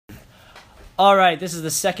All right, this is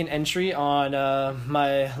the second entry on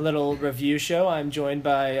my little review show. I'm joined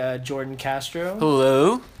by Jordan Castro,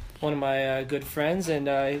 Hello. one of my good friends, and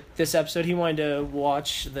this episode he wanted to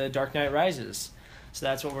watch The Dark Knight Rises. So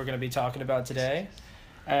that's what we're going to be talking about today.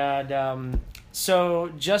 And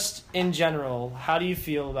so just in general, how do you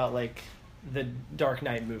feel about like the Dark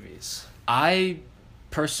Knight movies? I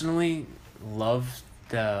personally love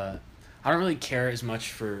I don't really care as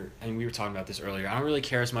much for, and we were talking about this earlier, I don't really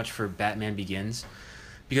care as much for Batman Begins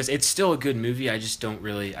because it's still a good movie. I just don't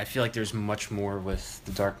really, I feel like there's much more with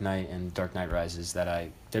The Dark Knight and Dark Knight Rises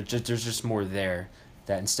there's just more there,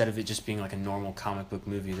 that instead of it just being like a normal comic book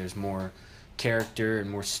movie, there's more character and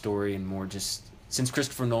more story and more just, since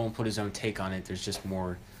Christopher Nolan put his own take on it, there's just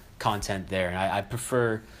more content there. And I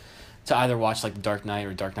prefer to either watch like The Dark Knight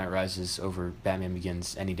or Dark Knight Rises over Batman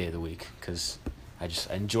Begins any day of the week because I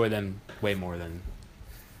enjoy them way more than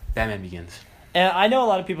Batman Begins. And I know a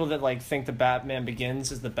lot of people that like think the Batman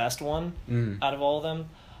Begins is the best one out of all of them.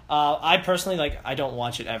 I personally I don't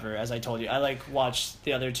watch it ever, as I told you. I watch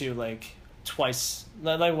the other two twice,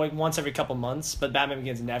 like once every couple months, but Batman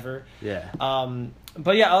Begins never. Yeah.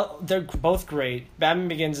 But yeah, they're both great. Batman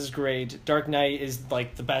Begins is great. Dark Knight is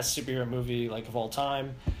like the best superhero movie of all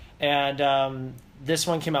time, and this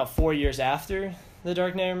one came out 4 years after The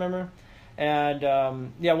Dark Knight. Remember? And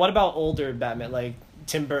what about older Batman, like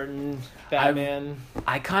Tim Burton Batman?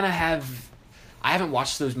 I haven't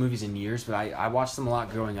watched those movies in years, but I watched them a lot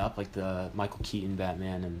growing up, like the Michael Keaton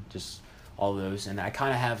Batman and just all those, and I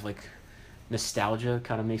kind of have nostalgia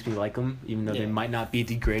kind of makes me like them, even though they might not be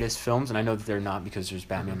the greatest films, and I know that they're not because there's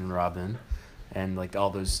Batman and Robin and all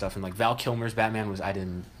those stuff, and Val Kilmer's Batman I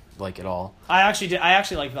didn't like at all. I actually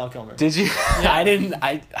like Val Kilmer. Did you? Yeah.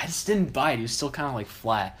 I just didn't buy it. He was still kind of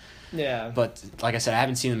flat. Yeah. But like I said, I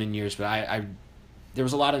haven't seen them in years, but I there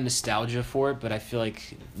was a lot of nostalgia for it, but I feel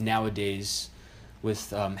like nowadays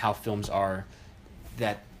with how films are,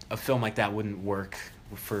 that a film like that wouldn't work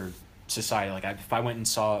for society. If I went and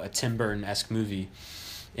saw a Tim Burton-esque movie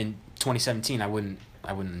in 2017, I wouldn't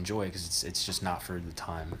enjoy it because it's just not for the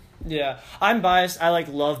time. Yeah. I'm biased. I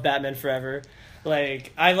love Batman Forever.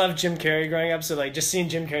 I love Jim Carrey growing up, so just seeing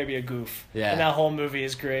Jim Carrey be a goof. Yeah. And that whole movie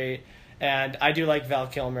is great. And I do like Val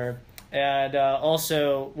Kilmer. And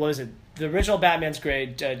also, what was it? The original Batman's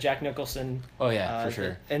great, Jack Nicholson. Oh, yeah, for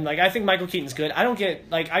sure. And, I think Michael Keaton's good. I don't get,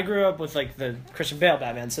 I grew up with, the Christian Bale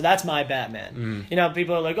Batman, so that's my Batman.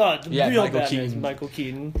 People are the real Michael Batman is Keaton. Michael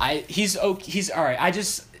Keaton. He's all right.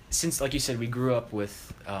 Since, like you said, we grew up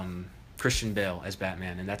with Christian Bale as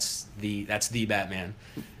Batman, and that's the Batman.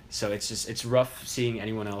 So it's rough seeing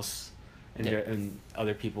anyone else. And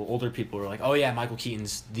other people, older people were like, "Oh yeah, Michael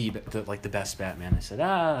Keaton's the best Batman." I said,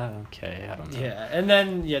 okay, I don't know." Yeah, and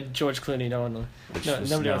then George Clooney.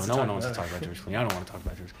 Nobody wants to talk about George Clooney. I don't want to talk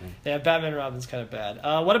about George Clooney. Yeah, Batman and Robin's kind of bad.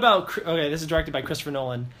 What about this is directed by Christopher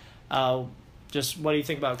Nolan. Just what do you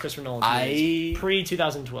think about Christopher Nolan? Pre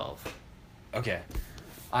 2012. Okay,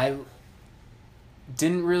 I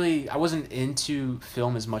wasn't into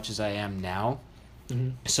film as much as I am now.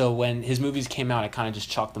 Mm-hmm. So when his movies came out, I kind of just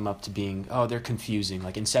chalked them up to being, they're confusing.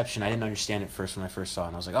 Like Inception, I didn't understand it first when I first saw it.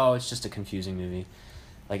 And I was like, it's just a confusing movie.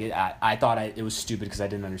 I thought it was stupid because I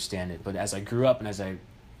didn't understand it. But as I grew up and as I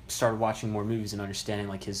started watching more movies and understanding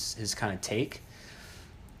his kind of take,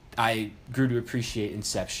 I grew to appreciate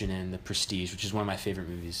Inception and The Prestige, which is one of my favorite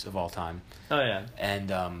movies of all time. Oh, yeah.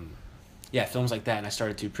 And, films like that, and I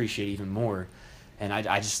started to appreciate even more. And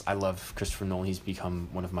I love Christopher Nolan. He's become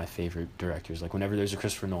one of my favorite directors. Whenever there's a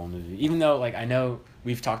Christopher Nolan movie, even though I know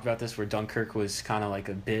we've talked about this, where Dunkirk was kind of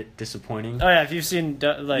a bit disappointing. Oh yeah, if you've seen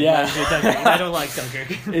Dunkirk, I don't like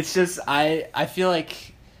Dunkirk. It's just I feel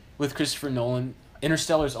like with Christopher Nolan,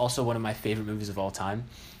 Interstellar is also one of my favorite movies of all time,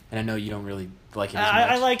 and I know you don't really like it as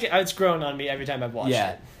much. I like it. It's grown on me every time I've watched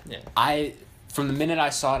it. Yeah. From the minute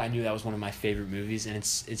I saw it, I knew that was one of my favorite movies, and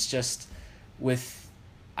it's just with.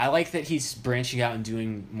 I like that he's branching out and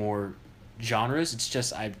doing more genres. It's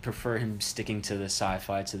just I prefer him sticking to the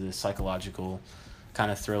sci-fi, to the psychological kind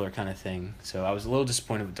of thriller kind of thing. So I was a little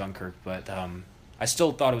disappointed with Dunkirk, but I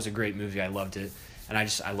still thought it was a great movie. I loved it, and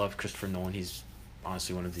I love Christopher Nolan. He's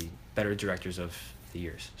honestly one of the better directors of the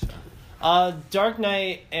years. So. Dark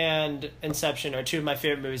Knight and Inception are two of my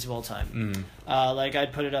favorite movies of all time.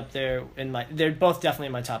 I'd put it up there they're both definitely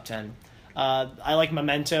in my top 10. I like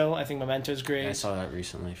Memento. I think Memento's great. Yeah, I saw that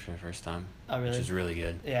recently for the first time. Oh, really? Which is really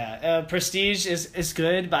good. Yeah. Prestige is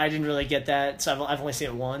good, but I didn't really get that, so I've only seen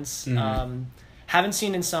it once. Haven't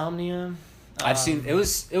seen Insomnia. I've seen it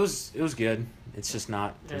was good. It's just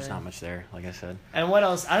not. There's not much there. Like I said. And what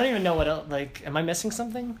else? I don't even know what else. Like, am I missing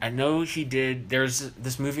something? I know he did. There's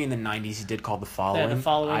this movie in the '90s he did called The Following. Yeah, The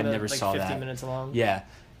Following. I never like saw 50 that. minutes long. Yeah,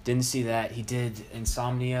 didn't see that. He did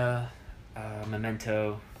Insomnia,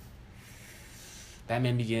 Memento,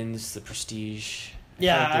 Batman Begins, The Prestige.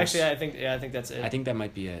 Yeah, I think that's it. I think that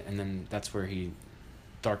might be it, and then that's where he,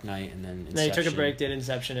 Dark Knight, and then Inception. Then he took a break, did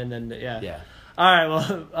Inception, and then Yeah. All right,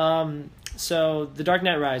 well, so The Dark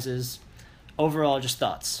Knight Rises. Overall, just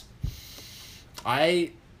thoughts.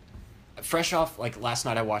 Fresh off, like, last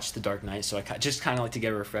night I watched The Dark Knight, so I just kind of like to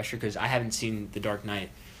get a refresher, because I haven't seen The Dark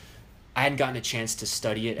Knight. I hadn't gotten a chance to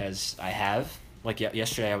study it as I have. Like,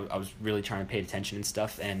 yesterday I was really trying to pay attention and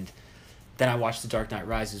stuff, and then I watched The Dark Knight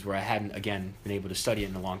Rises, where I hadn't, again, been able to study it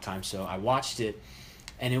in a long time, so I watched it,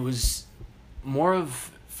 and it was more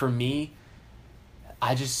of, for me,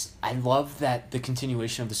 I love that the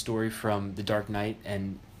continuation of the story from The Dark Knight,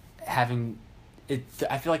 and having it,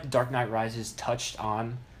 I feel like The Dark Knight Rises touched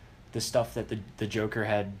on the stuff that the Joker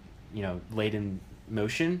had, laid in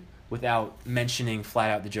motion without mentioning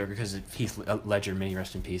flat out the Joker, because Heath Ledger, may he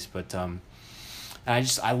rest in peace. But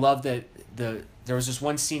I love that there was this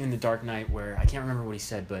one scene in The Dark Knight where I can't remember what he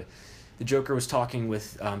said, but the Joker was talking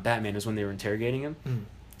with Batman. It was when they were interrogating him,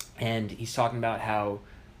 and he's talking about how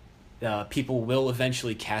people will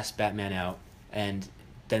eventually cast Batman out, and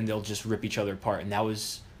then they'll just rip each other apart. And that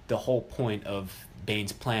was the whole point of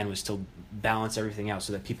Bane's plan, was to balance everything out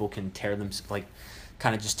so that people can tear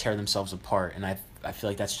themselves apart. And I feel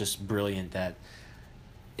like that's just brilliant, that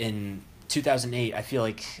in 2008, I feel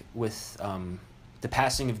like with the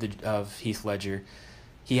passing of Heath Ledger,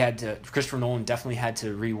 Christopher Nolan definitely had to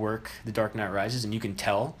rework The Dark Knight Rises, and you can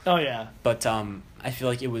tell. Oh yeah. But I feel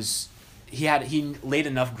like he laid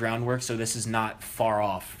enough groundwork, so this is not far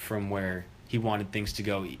off from where he wanted things to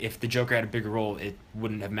go. If the Joker had a bigger role, it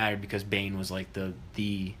wouldn't have mattered, because Bane was like the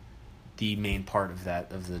main part of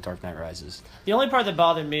The Dark Knight Rises. The only part that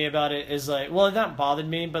bothered me about it is like, well, it not bothered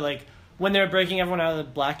me, but like when they were breaking everyone out of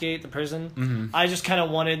the Blackgate, the prison, I just kind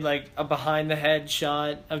of wanted like a behind the head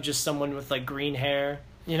shot of just someone with like green hair,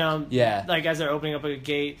 Yeah. like as they're opening up a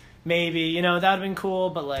gate, maybe, that would have been cool,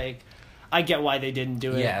 but like I get why they didn't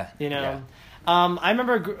do it. Yeah. Yeah. I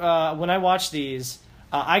remember when I watched these,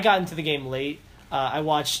 I got into the game late. I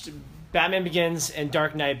watched Batman Begins and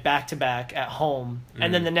Dark Knight back to back at home,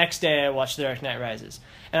 and then the next day I watched The Dark Knight Rises.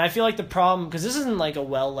 And I feel like the problem, because this isn't like a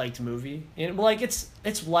well liked movie, like it's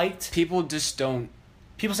liked. People just don't.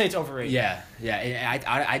 People say it's overrated. Yeah.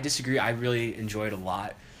 I disagree. I really enjoyed it a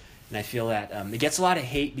lot, and I feel that it gets a lot of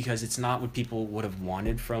hate because it's not what people would have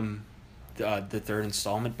wanted from the third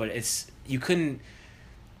installment. But you couldn't.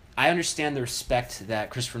 I understand the respect that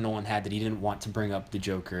Christopher Nolan had, that he didn't want to bring up the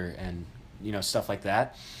Joker and stuff like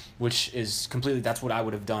that, which is completely, that's what I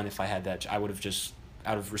would have done if I had that. I would have just,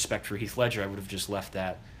 out of respect for Heath Ledger, I would have just left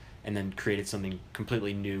that and then created something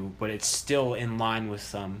completely new. But it's still in line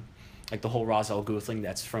with like the whole Ra's al Ghul thing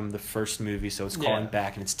that's from the first movie, so it's calling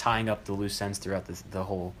back and it's tying up the loose ends throughout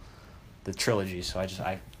the trilogy. So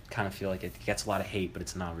I kind of feel like it gets a lot of hate, but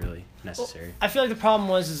it's not really necessary. Well, I feel like the problem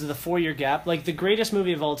is the 4-year gap. Like the greatest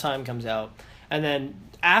movie of all time comes out, and then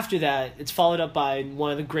after that, it's followed up by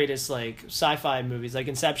one of the greatest like sci-fi movies, like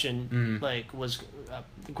Inception, like was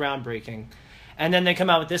groundbreaking, and then they come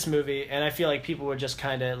out with this movie, and I feel like people were just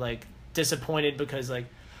kind of like disappointed because like,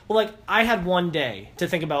 well, like I had one day to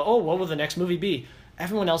think about, what will the next movie be?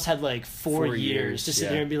 Everyone else had like 4 years to sit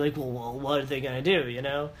there and be like, well, what are they gonna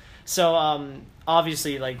do? So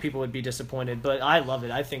obviously, like people would be disappointed, but I love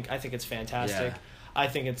it. I think it's fantastic. Yeah. I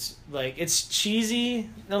think it's like it's cheesy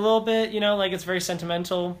a little bit, like it's very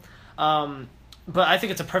sentimental, but I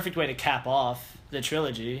think it's a perfect way to cap off the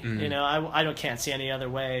trilogy. I can't see any other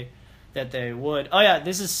way that they would. Oh yeah,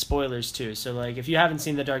 this is spoilers too. So like if you haven't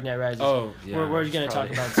seen The Dark Knight Rises, we're gonna talk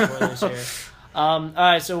about spoilers here. All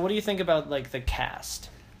right, so what do you think about like the cast?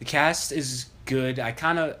 The cast is good.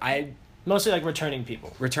 Mostly like returning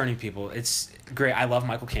people. It's great. I love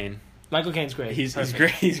Michael Caine. Michael Caine's great. He's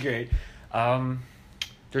great. He's great.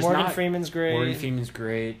 Morgan Freeman's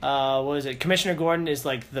great. What is it? Commissioner Gordon is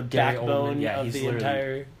like the Gary backbone Oldman. of the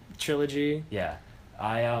entire trilogy. Yeah.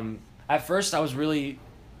 At first I was really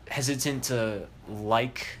hesitant to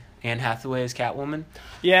like Anne Hathaway as Catwoman.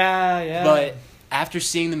 Yeah. But after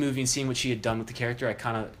seeing the movie and seeing what she had done with the character,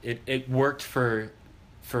 it worked for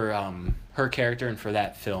her character and for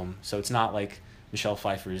that film. So it's not like Michelle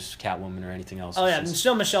Pfeiffer's Catwoman or anything else. Oh yeah,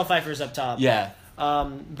 still Michelle Pfeiffer's up top. Yeah.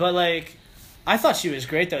 But like, I thought she was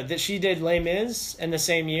great though. That she did Les Mis in the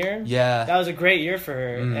same year. Yeah. That was a great year for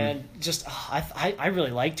her, and just I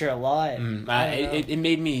really liked her a lot. It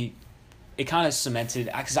made me it kind of cemented,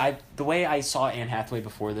 because the way I saw Anne Hathaway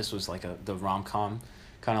before this was like the rom-com,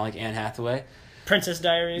 kind of like Anne Hathaway. Princess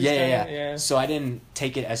Diaries. Yeah. So I didn't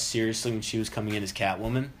take it as seriously when she was coming in as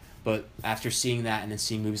Catwoman, but after seeing that and then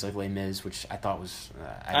seeing movies like Les Mis, which I thought was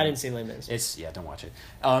I didn't see Les Mis. Don't watch it.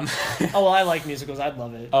 Oh well, I like musicals. I'd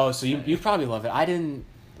love it. Oh, so you probably love it. I didn't.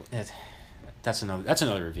 That's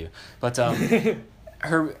another review. But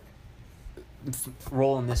her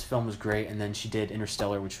role in this film was great, and then she did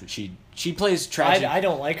Interstellar, which she plays tragic. I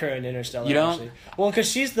don't like her in Interstellar. You don't? Actually. Well, because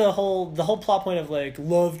she's the whole plot point of like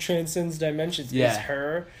love transcends dimensions. Yeah, is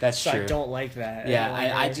her. That's so true. I don't like that. Yeah,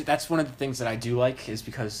 I that's one of the things that I do like, is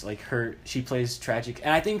because like she plays tragic,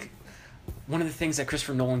 and I think one of the things that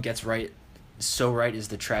Christopher Nolan gets right is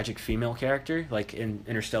the tragic female character. Like in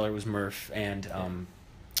Interstellar was Murph and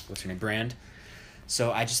what's her name, Brand.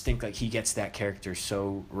 So I just think like he gets that character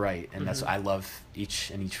so right, and that's I love each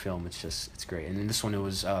film. It's great. And in this one it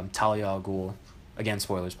was Talia al Ghul, again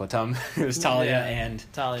spoilers, but it was Talia and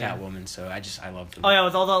Catwoman. So I loved them. Oh yeah,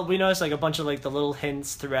 with all we noticed like a bunch of like the little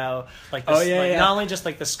hints throughout, like this, not only just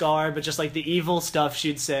like the scar, but just like the evil stuff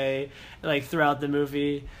she'd say like throughout the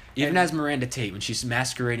movie. Even as Miranda Tate, when she's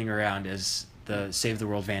masquerading around as the Save the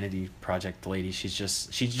World Vanity Project lady, she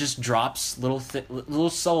just drops little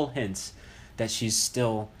subtle hints that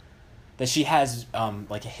she has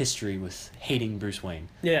like a history with hating Bruce Wayne.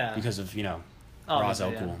 Yeah. Because of, Ra's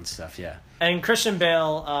al Ghul and stuff, yeah. And Christian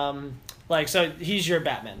Bale, so he's your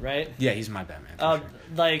Batman, right? Yeah, he's my Batman. Sure.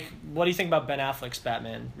 Like, what do you think about Ben Affleck's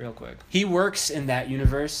Batman, real quick? He works in that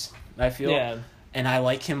universe, I feel. Yeah. And I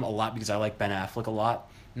like him a lot because I like Ben Affleck a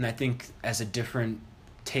lot. And I think as a different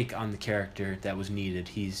take on the character that was needed,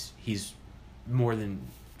 he's more than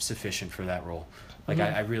sufficient for that role. Like,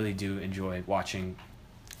 I really do enjoy watching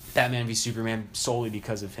Batman v Superman solely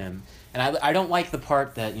because of him. And I don't like the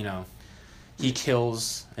part that, he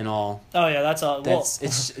kills and all. Oh, yeah, that's all.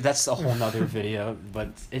 That's a whole nother video. But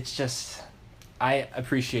it's just, I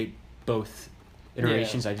appreciate both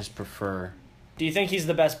iterations. Yeah. I just prefer. Do you think he's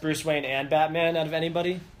the best Bruce Wayne and Batman out of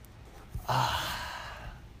anybody?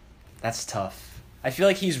 That's tough. I feel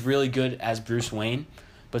like he's really good as Bruce Wayne,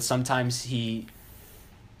 but sometimes he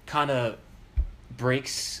kind of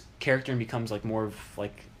breaks character and becomes like more of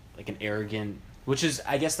like an arrogant, which is,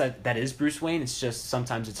 I guess that is Bruce Wayne. It's just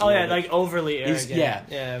sometimes it's like overly arrogant.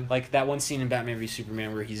 Yeah. Like that one scene in Batman v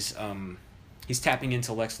Superman where he's tapping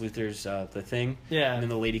into Lex Luthor's the thing. Yeah. And then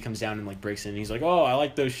the lady comes down and like breaks in and he's like, "Oh, I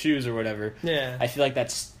like those shoes," or whatever. Yeah. I feel like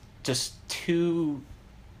that's just too,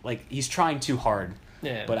 like, he's trying too hard.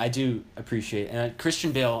 Yeah. But I do appreciate, and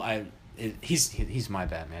Christian Bale, he's my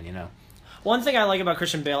Batman, One thing I like about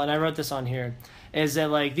Christian Bale, and I wrote this on here, is that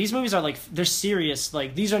like these movies are like they're serious.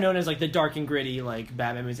 Like these are known as like the dark and gritty like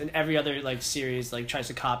Batman movies, and every other like series like tries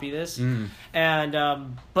to copy this. And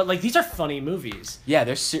but like these are funny movies. Yeah,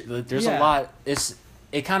 there's a lot.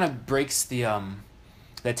 It kind of breaks the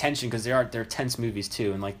tension because they're tense movies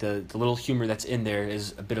too, and like the little humor that's in there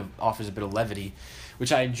offers a bit of levity,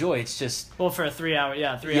 which I enjoy. It's just for a 3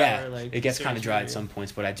 hour, 3 hour like it gets kind of dry at some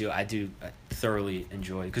points, but I do thoroughly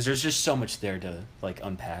enjoy because there's just so much there to like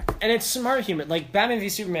unpack. And it's smart humor, like Batman v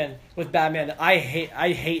Superman with Batman. I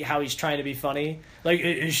hate how he's trying to be funny. Like,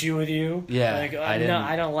 is she with you? Yeah, like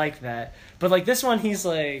I don't like that. But like this one, he's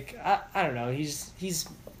like I don't know.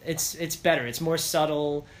 It's better. It's more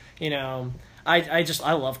subtle.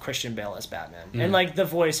 I love Christian Bale as Batman. And like the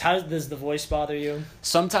voice, how does the voice bother you?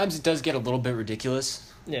 Sometimes it does get a little bit ridiculous.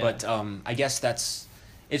 Yeah. But I guess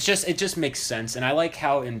it just makes sense. And I like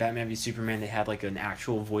how in Batman v Superman they had like an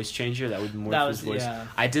actual voice changer that would morph his voice. Yeah.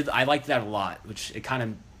 I liked that a lot, which it kind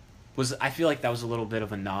of was. I feel like that was a little bit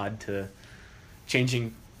of a nod to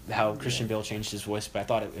changing how Christian Bale changed his voice, but I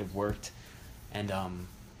thought it worked. And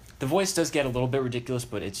the voice does get a little bit ridiculous,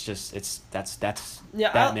 but that's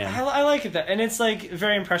Batman. I like it, and it's like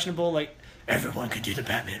very impressionable. Like everyone can do the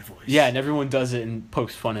Batman voice. Yeah, and everyone does it and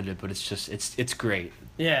pokes fun at it, but it's great.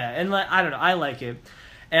 Yeah, and like I don't know, I like it.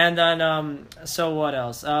 And then so what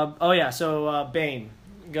else? So Bane.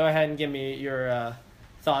 Go ahead and give me your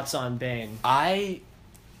thoughts on Bane. I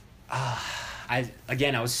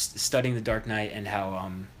was studying The Dark Knight and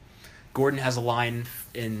how Gordon has a line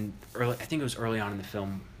I think it was early on in the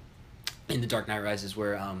film, in The Dark Knight Rises,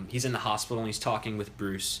 where he's in the hospital and he's talking with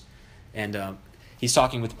Bruce, and he's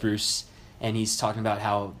talking about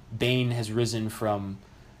how Bane has risen from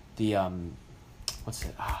the what's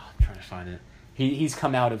it? I'm trying to find it. He's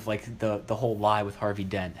come out of like the whole lie with Harvey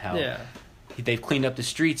Dent. How they've cleaned up the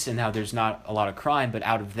streets and how there's not a lot of crime, but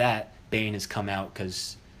out of that Bane has come out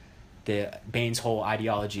because Bane's whole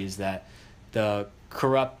ideology is that the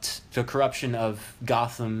corruption of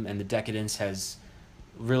Gotham and the decadence has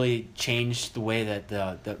really changed the way that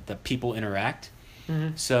the people interact.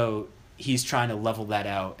 Mhm. So he's trying to level that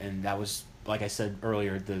out, and that was, like I said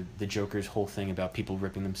earlier, the Joker's whole thing about people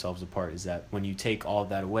ripping themselves apart is that when you take all of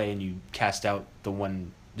that away and you cast out the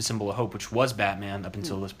symbol of hope, which was Batman up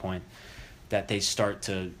until this point, that they start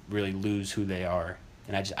to really lose who they are.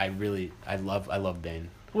 And I love Bane.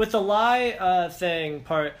 With the lie thing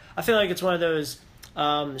part, I feel like it's one of those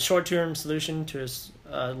short-term solution to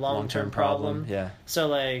a long-term problem. Yeah. So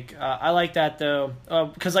like I like that though,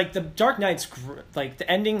 because like the Dark Knight's like the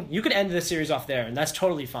ending, you could end the series off there and that's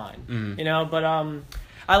totally fine, you know. But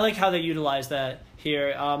I like how they utilize that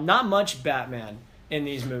here. Not much Batman in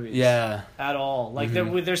these movies. Yeah. At all. Like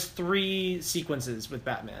there's 3 sequences with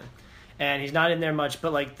Batman. And he's not in there much,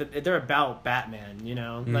 but like they're about Batman, you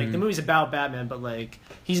know. Like the movie's about Batman, but like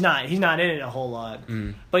he's not in it a whole lot.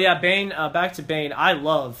 But yeah, Bane. Back to Bane. I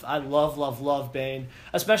love Bane,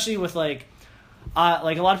 especially with like a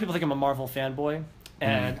lot of people think I'm a Marvel fanboy,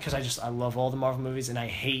 and because I love all the Marvel movies, and I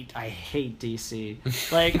hate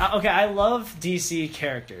DC. Like okay, I love DC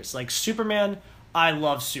characters like Superman. I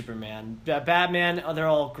love Superman. Batman. They're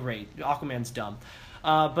all great. Aquaman's dumb,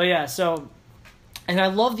 but yeah, so. And I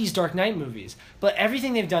love these Dark Knight movies, but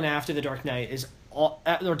everything they've done after the Dark Knight or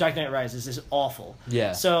Dark Knight Rises is awful.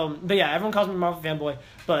 Yeah. So, but yeah, everyone calls me a Marvel fanboy,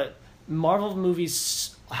 but Marvel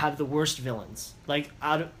movies have the worst villains. Like,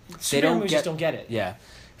 superhero movies just don't get it. Yeah,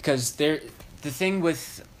 because the thing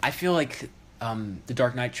with, I feel like the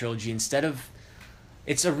Dark Knight trilogy,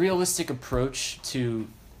 it's a realistic approach to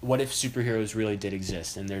what if superheroes really did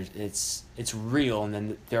exist, and it's real, and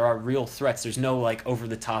then there are real threats. There's no like over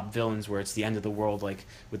the top villains where it's the end of the world. Like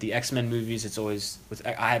with the X-Men movies, it's always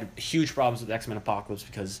I had huge problems with X-Men Apocalypse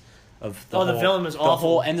because of the villain was awful. The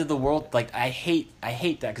whole end of the world. Like I hate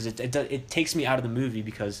that because it takes me out of the movie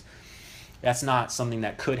because that's not something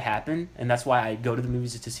that could happen, and that's why I go to the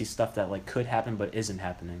movies to see stuff that like could happen but isn't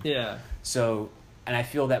happening. Yeah. So, and I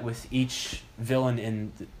feel that with each villain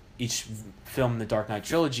in each film in the Dark Knight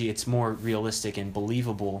trilogy, it's more realistic and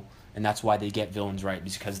believable, and that's why they get villains right,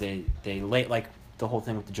 because they lay, like the whole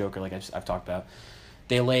thing with the Joker, like I've talked about,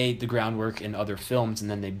 they lay the groundwork in other films,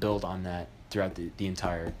 and then they build on that throughout the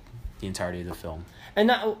entirety of the film. And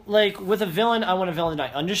that, like with a villain, I want a villain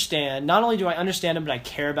that I understand. Not only do I understand him, but I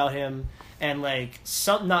care about him, and like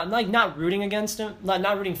not rooting against him,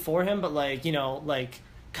 not rooting for him, but like, you know, like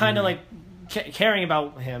kind of like caring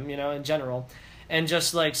about him, you know, in general. And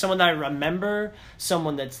just, like, someone that I remember,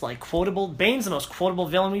 someone that's, like, quotable. Bane's the most quotable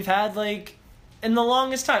villain we've had, like, in the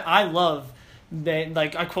longest time. I love Bane.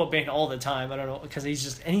 Like, I quote Bane all the time. I don't know, because he's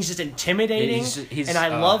just intimidating. He's and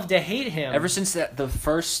I love to hate him. Ever since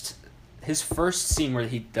his first scene where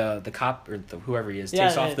the cop, or whoever he is,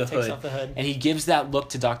 takes off the hood. And he gives that look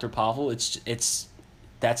to Dr. Pavel,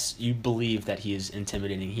 you believe that he is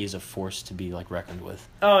intimidating. He is a force to be, like, reckoned with.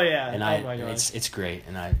 Oh, yeah. And my gosh. It's great,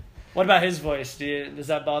 and What about his voice? Does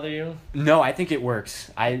that bother you? No, I think it works.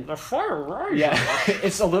 The fire rises. Yeah,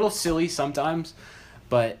 it's a little silly sometimes,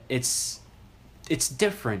 but it's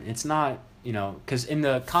different. It's not, you know, because in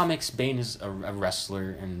the comics, Bane is a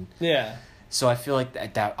wrestler, and yeah. So I feel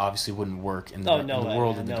like that obviously wouldn't work in the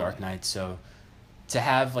world of the Dark Knight. So to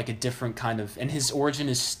have like a different kind of, and his origin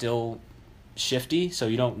is still shifty, so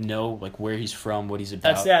you don't know like where he's from, what he's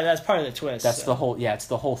about. That's part of the twist. That's the whole. Yeah, it's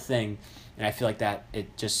the whole thing. And I feel like that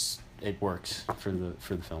it works for the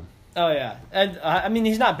film. Oh yeah, and I mean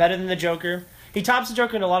he's not better than the Joker. He tops the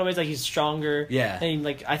Joker in a lot of ways. Like he's stronger. Yeah. And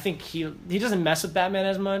like I think he doesn't mess with Batman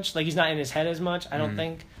as much. Like he's not in his head as much. I don't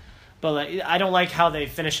think. But like I don't like how they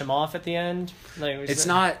finish him off at the end. Like it's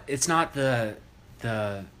not the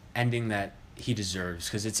ending that he deserves,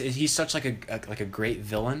 because he's such like a great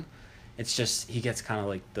villain. It's just he gets kind of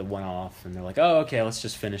like the one off, and they're like, oh okay, let's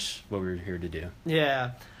just finish what we were here to do.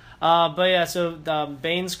 Yeah. But yeah, so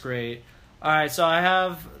Bane's great. All right, so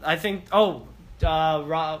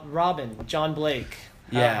Robin, John Blake.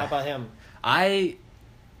 Yeah. How about him? I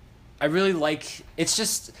really like, it's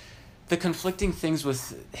just the conflicting things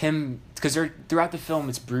with him, because throughout the film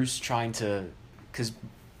it's Bruce trying to, because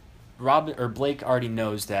Blake already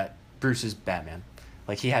knows that Bruce is Batman.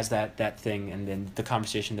 Like he has that thing, and then the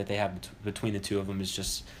conversation that they have between the two of them is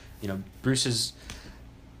just, you know, Bruce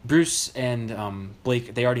and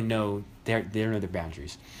Blake, they already know they know their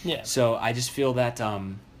boundaries. Yeah. So I just feel that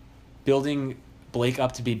building Blake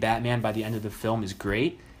up to be Batman by the end of the film is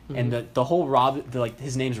great, and the whole Robin,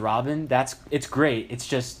 his name's Robin. It's great. It's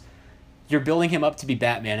just you're building him up to be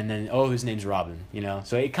Batman, and then his name's Robin. You know,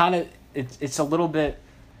 so it kind of it's a little bit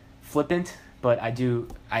flippant, but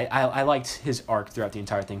I liked his arc throughout the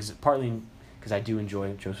entire thing, partly because I do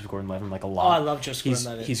enjoy Joseph Gordon-Levitt like a lot. Oh, I love Joseph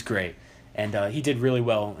Gordon-Levitt. He's great. and he did really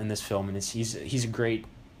well in this film, and he's a great.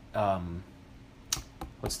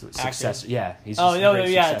 What's the success? Yeah, he's just a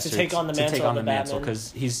great to take on the mantle of the Batman.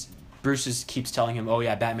 Because Bruce keeps telling him, oh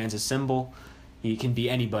yeah, Batman's a symbol. He can be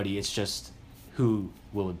anybody. It's just who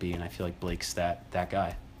will it be? And I feel like Blake's that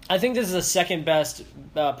guy. I think this is the second best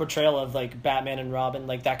portrayal of like Batman and Robin,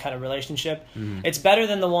 like that kind of relationship. Mm-hmm. It's better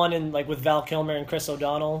than the one in like with Val Kilmer and Chris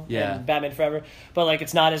O'Donnell in Batman Forever, but like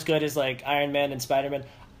it's not as good as like Iron Man and Spider-Man.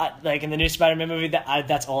 Like in the new Spider-Man movie,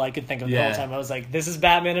 that's all I could think of the whole time. I was like, this is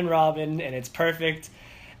Batman and Robin, and it's perfect.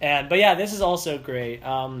 But yeah, this is also great.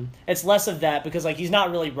 It's less of that because like he's not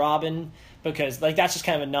really Robin because like that's just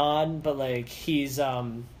kind of a nod, but like he's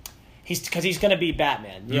because he's gonna be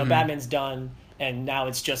Batman. You know, Batman's done, and now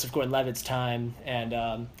it's Joseph Gordon-Levitt's time,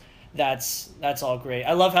 and that's all great.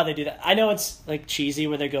 I love how they do that. I know it's like cheesy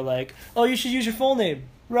where they go like, oh, you should use your full name,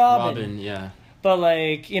 Robin. Yeah. But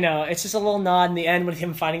like, you know, it's just a little nod in the end with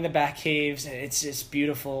him finding the Batcaves, and it's just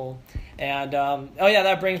beautiful. And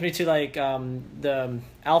that brings me to like the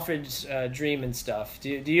Alfred's dream and stuff. Do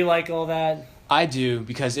you like all that? I do,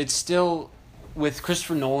 because it's still with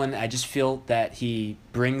Christopher Nolan. I just feel that he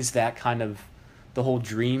brings that kind of the whole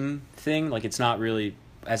dream thing. Like it's not really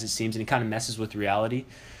as it seems, and he kind of messes with reality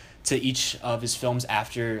to each of his films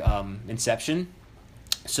after Inception.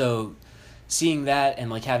 So seeing that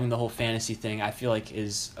and like having the whole fantasy thing, I feel like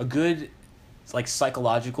is a good like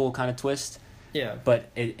psychological kind of twist. Yeah. But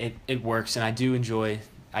it works, and I did enjoy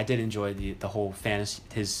the whole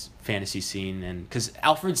his fantasy scene, and because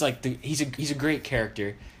Alfred's like he's a great character,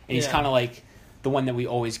 and he's kind of like the one that we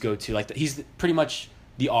always go to, like he's pretty much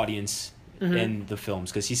the audience in the films,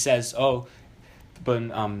 because he says, oh, but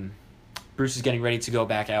Bruce is getting ready to go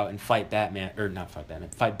back out and fight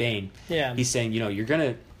fight Bane. Yeah. He's saying,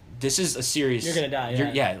 this is a serious. You're gonna die.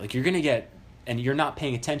 You're gonna get, and you're not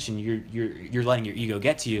paying attention. You're letting your ego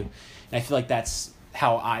get to you, and I feel like that's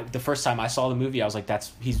how the first time I saw the movie, I was like,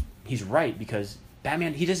 he's right, because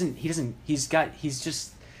Batman he's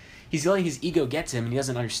letting his ego get to him, and he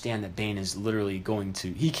doesn't understand that Bane is literally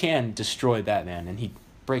he can destroy Batman, and he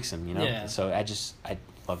breaks him. Yeah. So I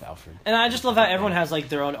love Alfred, and I just love how everyone has like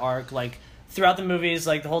their own arc, like throughout the movies,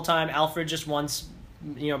 like the whole time Alfred just wants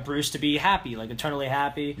Bruce to be happy, like eternally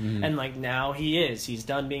happy, and like now he's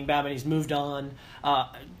done being Batman, he's moved on.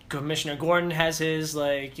 Commissioner Gordon has his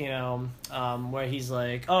like where he's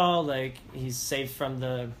like, oh, like he's saved from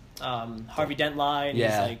the Harvey Dent lie, and he's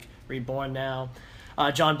like reborn now.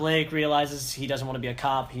 John Blake realizes he doesn't want to be a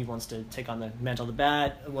cop, he wants to take on the mantle of the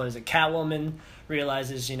Bat. What is it? Catwoman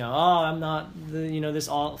realizes I'm not this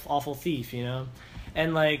awful thief,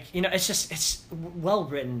 and like it's well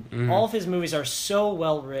written. All of his movies are so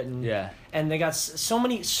well written, and they got so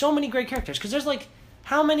many great characters, because there's like,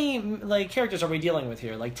 how many like characters are we dealing with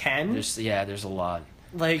here? Like 10? There's a lot.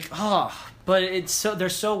 Like but they're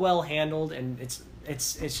so well handled, and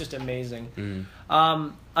it's just amazing.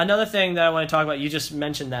 Another thing that I want to talk about, you just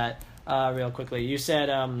mentioned that real quickly. You said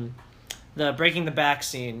the breaking the back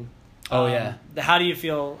scene. How do you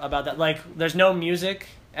feel about that? Like there's no music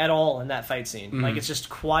at all in that fight scene. Like it's just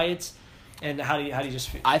quiet. And how do you just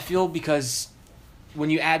feel? I feel because when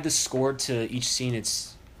you add the score to each scene,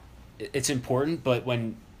 it's important, but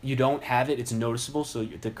when you don't have it, it's noticeable, so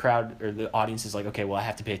the crowd or the audience is like, okay, well, I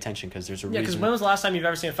have to pay attention because there's a reason. Yeah, because when was the last time you've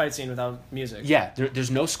ever seen a fight scene without music? Yeah, there's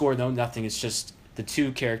no score, no nothing. It's just the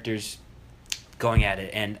two characters going at it,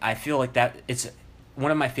 and I feel like that it's one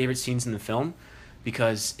of my favorite scenes in the film,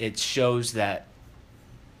 because it shows that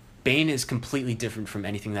Bane is completely different from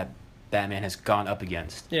anything that Batman has gone up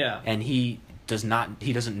against. Yeah. And he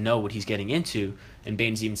doesn't know what he's getting into, and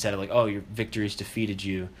Bane's even said it, like, oh, your victory's defeated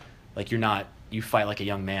you. Like, you fight like a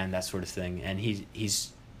young man, that sort of thing. And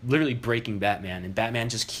he's literally breaking Batman, and Batman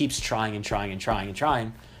just keeps trying and trying and trying and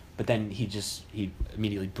trying, but then he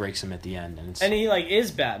immediately breaks him at the end. And he like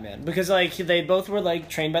is Batman, because like they both were like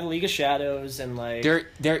trained by the League of Shadows, and like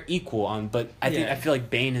they're equal on, but I feel like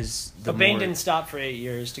Bane is Bane didn't stop for 8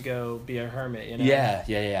 years to go be a hermit, Yeah.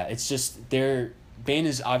 It's just Bane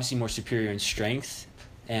is obviously more superior in strength,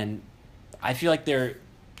 and I feel like they're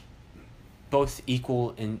both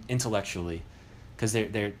equal intellectually, because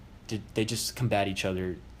they just combat each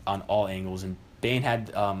other on all angles. And Bane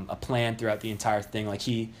had a plan throughout the entire thing. Like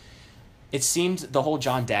it seemed the whole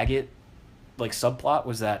John Daggett like subplot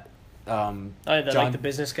was that like the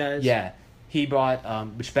business guys. Yeah, he brought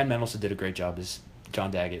which Ben Mendelsohn did a great job as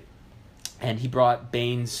John Daggett, and he brought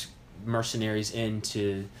Bane's mercenaries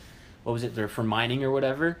into, what was it? They're for mining or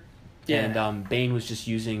whatever. Yeah. And Bane was just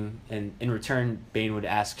using, and in return Bane would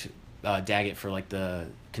ask Daggett for like the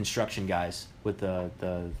construction guys with the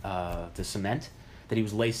cement that he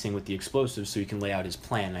was lacing with the explosives so he can lay out his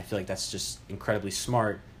plan. And I feel like that's just incredibly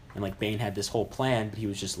smart. And like Bane had this whole plan, but he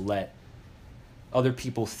was just let other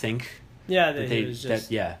people think Yeah, that he was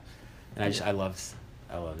just... And I loved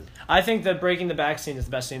it. I think the breaking the back scene is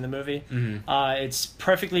the best scene in the movie. Mm-hmm. It's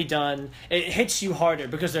perfectly done. It hits you harder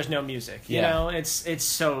because there's no music. You know, it's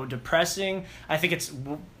so depressing. I think it's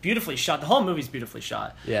beautifully shot. The whole movie's beautifully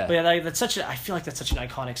shot. Yeah. But like, I feel like that's such an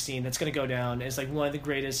iconic scene that's gonna go down as like one of the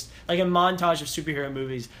greatest. Like a montage of superhero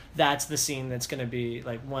movies, that's the scene that's gonna be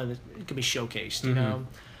like it could be showcased. You know.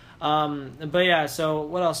 But yeah, so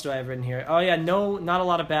what else do I have written here? Oh yeah, not a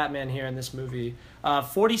lot of Batman here in this movie.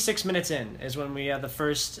 46 minutes in is when we have the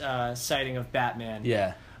first sighting of Batman.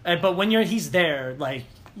 Yeah. But when he's there, like,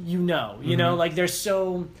 you know, like there's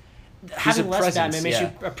so... Having less presence, Batman makes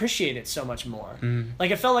you appreciate it so much more.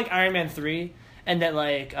 Like, it felt like Iron Man 3, and that,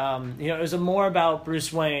 like, it was more about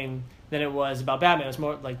Bruce Wayne than it was about Batman. It was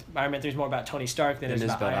more, like, Iron Man 3 is more about Tony Stark than it is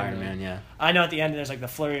about Iron Man. Yeah. I know at the end there's, like, the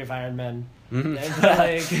flurry of Iron Man.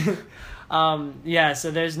 Like...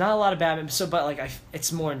 so there's not a lot of Batman. But like,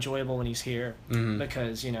 it's more enjoyable when he's here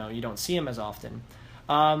because you don't see him as often.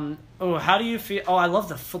 How do you feel? Oh, I love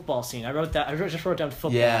the football scene. I just wrote down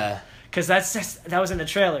football. Yeah. Because that was in the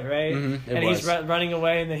trailer, right? Mm-hmm, he's running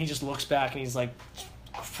away, and then he just looks back, and he's like,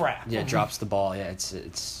 crap. Yeah, drops the ball. Yeah,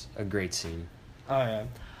 it's a great scene. Oh yeah.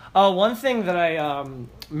 Oh, one thing that I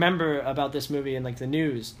remember about this movie and like the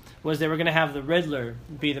news was they were gonna have the Riddler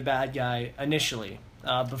be the bad guy initially.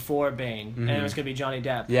 Before Bane, and it was gonna be Johnny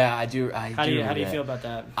Depp. Yeah, I do. How do you feel about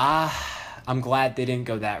that? I'm glad they didn't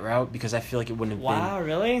go that route because I feel like it wouldn't have been. Wow,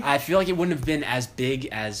 really? I feel like it wouldn't have been as big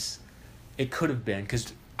as it could have been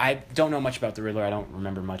because I don't know much about the Riddler. I don't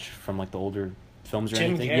remember much from like the older films or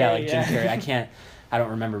anything. Jim Carrey. I don't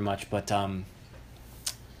remember much, but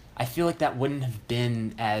I feel like that wouldn't have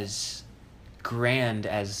been as grand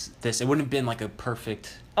as this. It wouldn't have been like a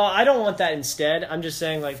perfect. Oh, I don't want that instead. I'm just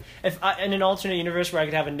saying, like, if in an alternate universe where I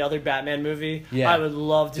could have another Batman movie, I would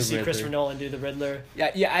love to see Riddler. Christopher Nolan do the Riddler.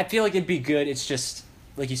 Yeah, I feel like it'd be good. It's just,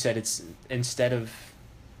 like you said, it's instead of...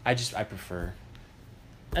 I prefer...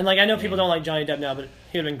 And, like, I know people don't like Johnny Depp now, but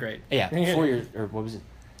he would have been great. Yeah, 4 years... Or what was it?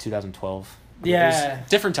 2012? Yeah.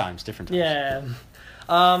 Different times. Yeah.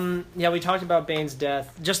 We talked about Bane's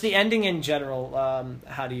death. Just the ending in general,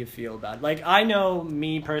 how do you feel about it? Like, I know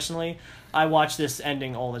me personally... I watch this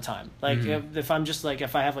ending all the time. Like, if I'm just, like,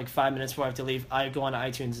 if I have, like, 5 minutes before I have to leave, I go on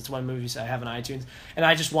iTunes. It's one movie I have on iTunes. And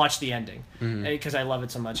I just watch the ending. Because I love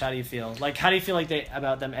it so much. How do you feel? Like, how do you feel like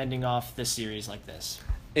about them ending off this series like this?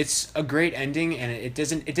 It's a great ending, and it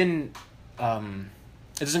didn't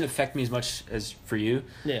affect me as much as for you.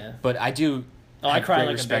 Yeah. But I do... Oh, I cry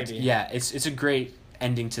like a baby. Yeah, it's a great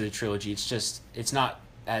ending to the trilogy. It's just... It's not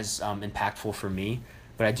as impactful for me,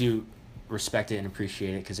 but I do respect it and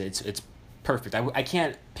appreciate it because it's perfect. I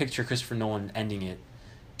can't picture Christopher Nolan ending it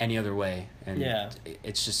any other way, and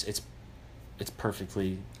it's just it's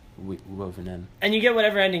perfectly woven in. And you get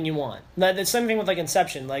whatever ending you want. That's something with like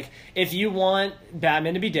Inception. Like if you want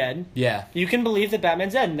Batman to be dead, you can believe that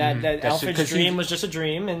Batman's dead, and that Alfred's dream was just a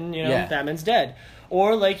dream, and Batman's dead.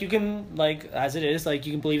 Or like you can as it is, like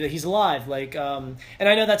you can believe that he's alive. Like and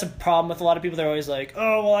I know that's a problem with a lot of people. They're always like,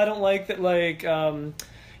 oh well, I don't like that. Like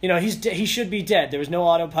he should be dead. There was no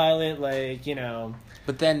autopilot,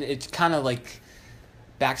 But then it kind of,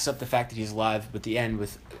 backs up the fact that he's alive with the end,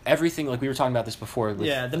 with everything, like we were talking about this before. With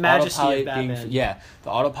the majesty of Batman. The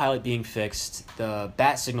autopilot being fixed, the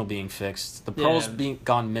bat signal being fixed, the pearls being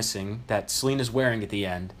gone missing that Selina's wearing at the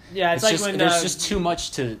end. Yeah, it's like just, when... There's just too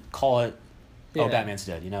much to call it, Batman's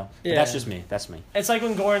dead, But that's just me. That's me. It's like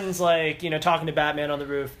when Gordon's, talking to Batman on the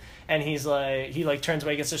roof, and he's he turns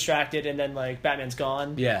away, gets distracted, and then Batman's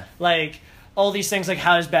gone. Yeah. All these things,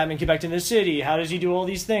 how does Batman get back to the city? How does he do all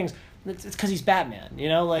these things? It's because he's Batman,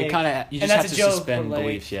 It kind of, you just have to suspend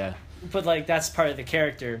belief, But that's part of the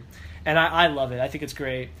character, and I love it. I think it's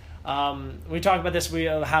great. We talked about this.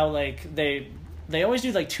 How they always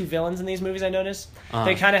do two villains in these movies. I noticed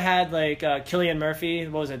they kind of had Cillian Murphy.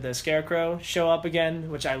 What was it? The Scarecrow show up again,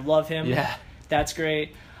 which I love him. Yeah, that's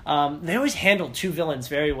great. They always handle two villains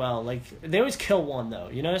very well. They always kill one though.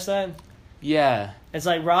 You notice that? Yeah. It's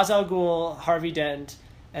Ra's al Ghul, Harvey Dent,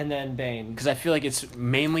 and then Bane. Because I feel like it's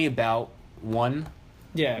mainly about one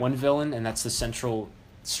villain, and that's the central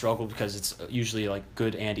struggle, because it's usually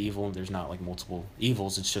good and evil, and there's not multiple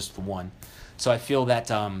evils, it's just the one. So I feel that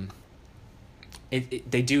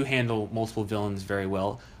they do handle multiple villains very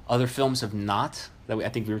well. Other films have not. I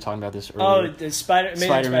think we were talking about this earlier. Oh, the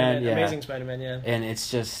Spider-Man, Amazing Spider-Man, yeah. And it's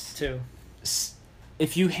just... Two.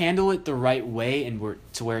 If you handle it the right way and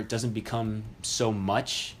to where it doesn't become so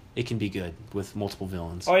much, it can be good with multiple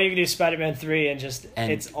villains. Or you can do Spider-Man 3 and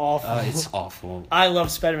it's awful. It's awful. I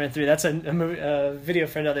love Spider-Man 3. That's a video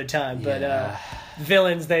for another time. But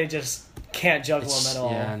villains, they just can't juggle them at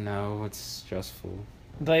all. Yeah, no, it's stressful.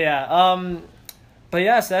 But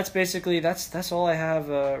yeah, so that's basically that's all I have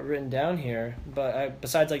written down here. But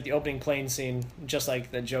besides like the opening plane scene, just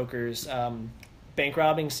like the Joker's bank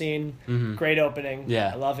robbing scene, great opening.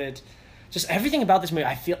 Yeah, I love it. Just everything about this movie,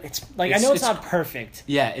 I feel it's like I know it's not perfect.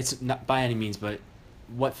 Yeah, it's not by any means, but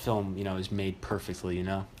what film is made perfectly, you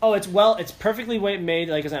know? Oh, it's perfectly made,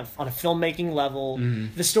 like on a filmmaking level.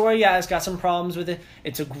 The story, it's got some problems with it.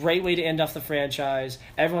 It's a great way to end off the franchise.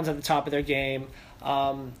 Everyone's at the top of their game.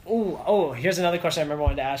 Here's another question I remember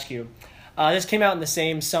wanting to ask you. This came out in the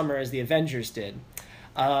same summer as the Avengers did,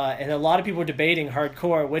 and a lot of people were debating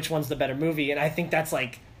hardcore which one's the better movie, and I think that's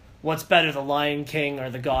like, what's better, The Lion King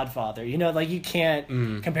or The Godfather? Like you can't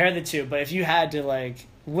compare the two, but if you had to, like,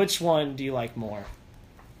 which one do you like more?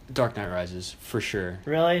 Dark Knight Rises, for sure.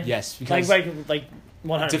 Really? Yes, because like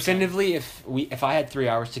 100%. definitively, if I had 3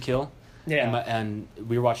 hours to kill, and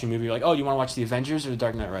we were watching a movie, you're like, oh, you want to watch The Avengers or The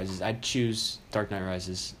Dark Knight Rises? I'd choose Dark Knight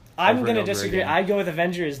Rises. I'm going to disagree. Again. I'd go with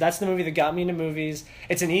Avengers. That's the movie that got me into movies.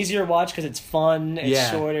 It's an easier watch because it's fun.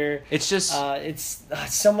 It's shorter. It's just... it's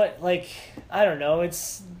somewhat, like, I don't know.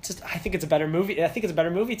 It's just... I think it's a better movie. I think it's a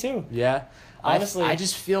better movie, too. Yeah. Honestly. I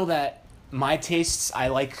just feel that my tastes,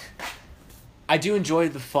 I do enjoy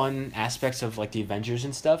the fun aspects of, like, the Avengers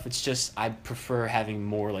and stuff. It's just I prefer having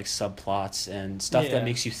more, like, subplots and stuff that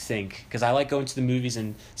makes you think. Because I like going to the movies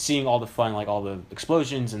and seeing all the fun, like, all the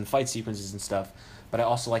explosions and fight sequences and stuff. But I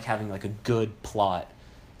also like having, like, a good plot.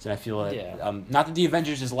 So I feel like, not that the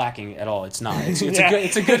Avengers is lacking at all. It's not. It's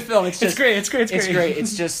a good film. It's just It's great.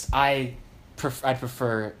 It's just I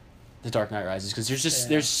prefer The Dark Knight Rises because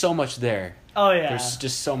there's so much there. Oh yeah. There's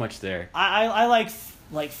just so much there. I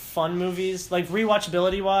like fun movies, like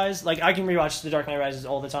rewatchability wise. Like I can rewatch The Dark Knight Rises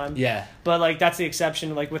all the time. Yeah. But like that's the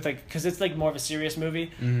exception. Like with because it's like more of a serious movie.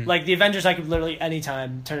 Like The Avengers, I could literally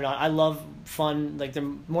anytime turn it on. I love fun. Like the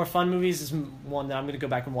more fun movies is one that I'm gonna go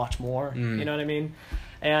back and watch more. You know what I mean?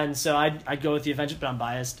 And so I'd go with The Avengers, but I'm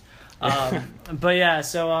biased. But yeah,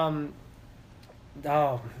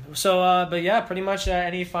 but yeah, pretty much.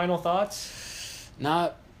 Any final thoughts?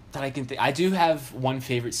 Not that I can think. I do have one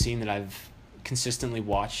favorite scene that I've consistently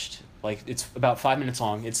watched. Like, it's about 5 minutes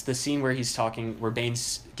long. It's the scene where where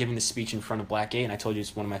Bane's giving the speech in front of Blackgate, and I told you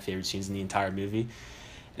it's one of my favorite scenes in the entire movie.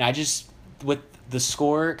 And I just, with the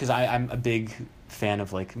score, because I'm a big fan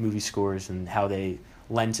of, like, movie scores and how they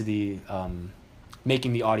lend to the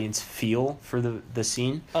making the audience feel for the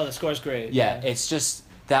scene. Oh, the score's great. Yeah, it's just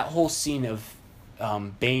that whole scene of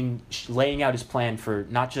Bane laying out his plan for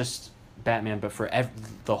not just Batman, but for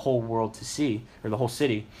the whole world to see, or the whole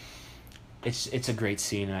city. It's a great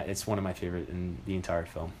scene. It's one of my favorite in the entire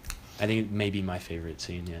film. I think it may be my favorite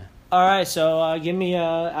scene. Yeah. All right, so give me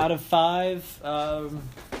out of 5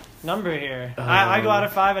 number here. I go out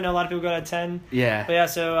of 5. I know a lot of people go out of 10. Yeah. But yeah,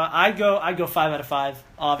 so I go 5 out of 5.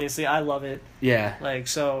 Obviously, I love it. Yeah. Like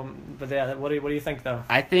so, but yeah, what do you think though?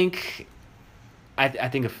 I think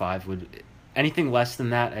a 5 would. Anything less than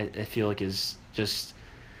that, I feel like is just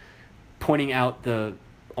pointing out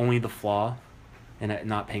only the flaw. And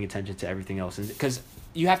not paying attention to everything else. Because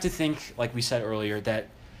you have to think, like we said earlier, that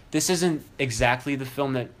this isn't exactly the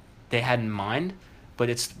film that they had in mind, but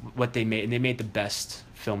it's what they made. And they made the best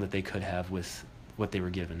film that they could have with what they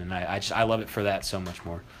were given. And I love it for that so much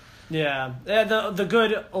more. Yeah. The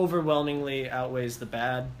good overwhelmingly outweighs the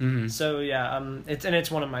bad. Mm-hmm. So yeah,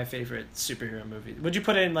 it's one of my favorite superhero movies. Would you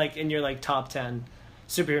put it in your like top 10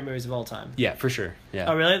 superhero movies of all time? Yeah, for sure. Yeah.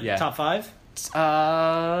 Oh really? Yeah. Top 5?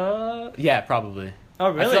 Yeah, probably. Oh,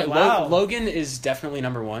 really? Wow. Logan is definitely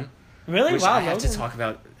number 1. Really? Which wow. I have Logan? to talk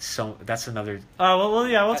about. So that's another. Oh well,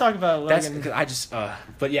 yeah, we'll talk about Logan.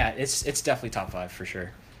 But yeah, it's definitely top 5 for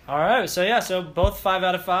sure. All right, so both 5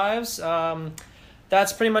 out of 5s.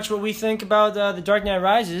 That's pretty much what we think about the Dark Knight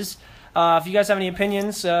Rises. If you guys have any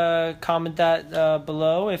opinions, comment that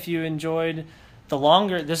below. If you enjoyed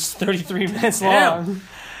this is 33 minutes long. Damn.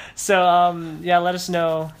 So let us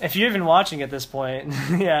know if you're even watching at this point.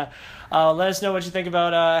 Yeah. Let us know what you think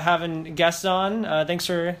about having guests on. Thanks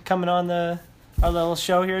for coming on our little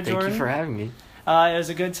show here, Jordan. Thank you for having me. It was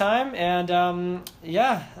a good time, and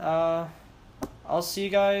I'll see you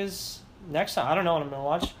guys next time. I don't know what I'm gonna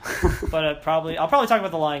watch, but I'll probably talk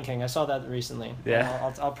about The Lion King. I saw that recently.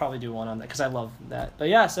 Yeah. I'll probably do one on that because I love that. But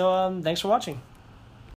yeah, so thanks for watching.